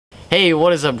Hey,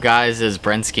 what is up guys? It's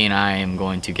BrenSki and I am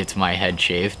going to get my head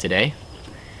shaved today.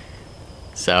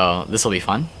 So this will be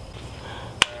fun.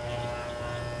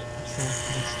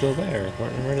 It's still there.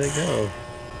 Where did it go?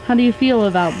 How do you feel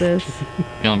about this?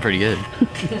 Feeling pretty good.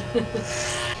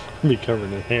 Be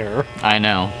covered in hair. I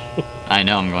know. I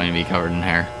know I'm going to be covered in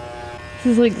hair.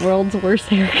 This is like world's worst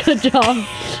haircut job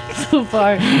so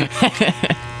far.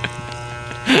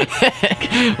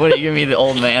 What, you give me the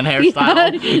old man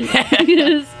hairstyle? Yeah,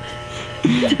 yes.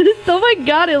 Oh my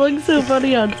god, it looks so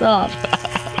funny on top.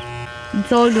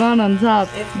 It's all gone on top.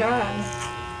 It's gone.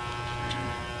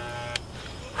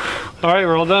 Alright,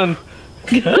 we're all done.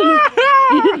 Enjoy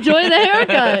the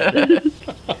haircut.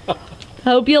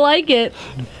 Hope you like it.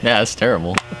 Yeah, it's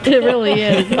terrible. It really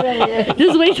is.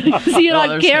 Just wait till you see it on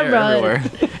there's hair camera. everywhere.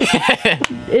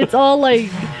 It's all like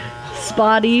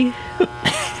spotty.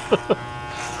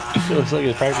 It looks like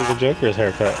a practical Joker's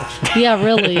haircut. Yeah,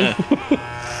 really.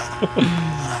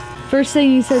 First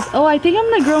thing he says, oh, I think I'm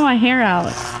gonna grow my hair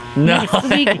out. No. A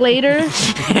week later,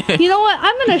 you know what?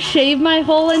 I'm gonna shave my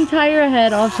whole entire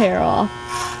head off hair off.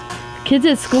 Kids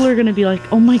at school are gonna be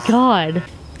like, oh my god,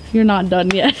 you're not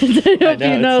done yet. I hope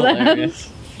you know that.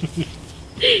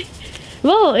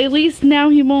 Well, at least now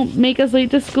he won't make us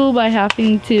late to school by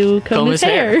having to comb his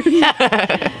hair.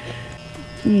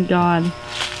 Oh god.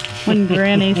 When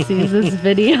Granny sees this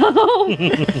video.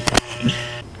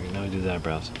 Now we do the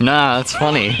eyebrows. Nah, that's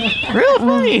funny. Real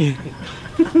funny.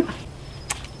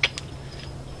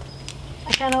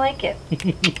 I kind of like it.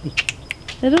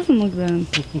 It doesn't look bad.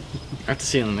 I have to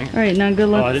see it in the mirror. Alright, now good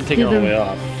luck. Oh, I didn't take it all the way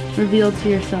off. Reveal to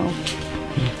yourself.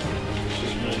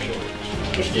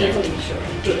 It's really short.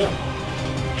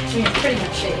 I mean, it's pretty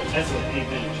much shaved. That's an 8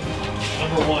 inch.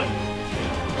 Number 1.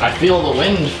 I feel the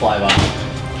wind fly by.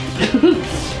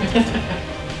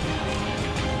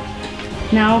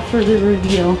 Now for the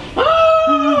reveal.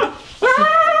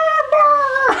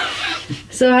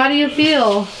 So how do you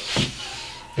feel?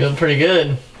 Feeling pretty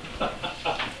good.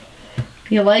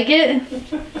 You like it?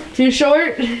 Too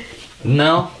short?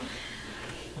 No.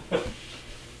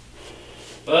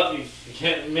 Well, you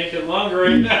can't make it longer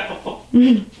right now.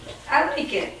 I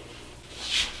like it.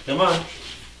 Come on.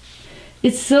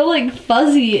 It's so like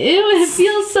fuzzy. Ew, it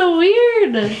feels so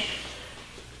weird.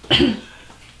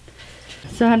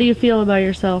 So how do you feel about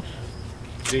yourself?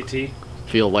 JT.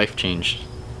 Feel life changed.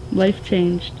 Life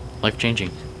changed. Life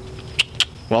changing.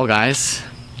 Well guys,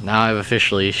 now I've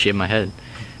officially shaved my head.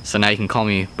 So now you can call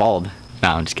me bald. No,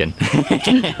 I'm just kidding.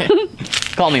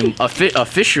 Call me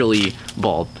officially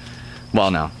bald. Well,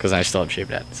 no, because I still have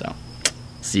shaved head, so.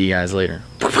 See you guys later.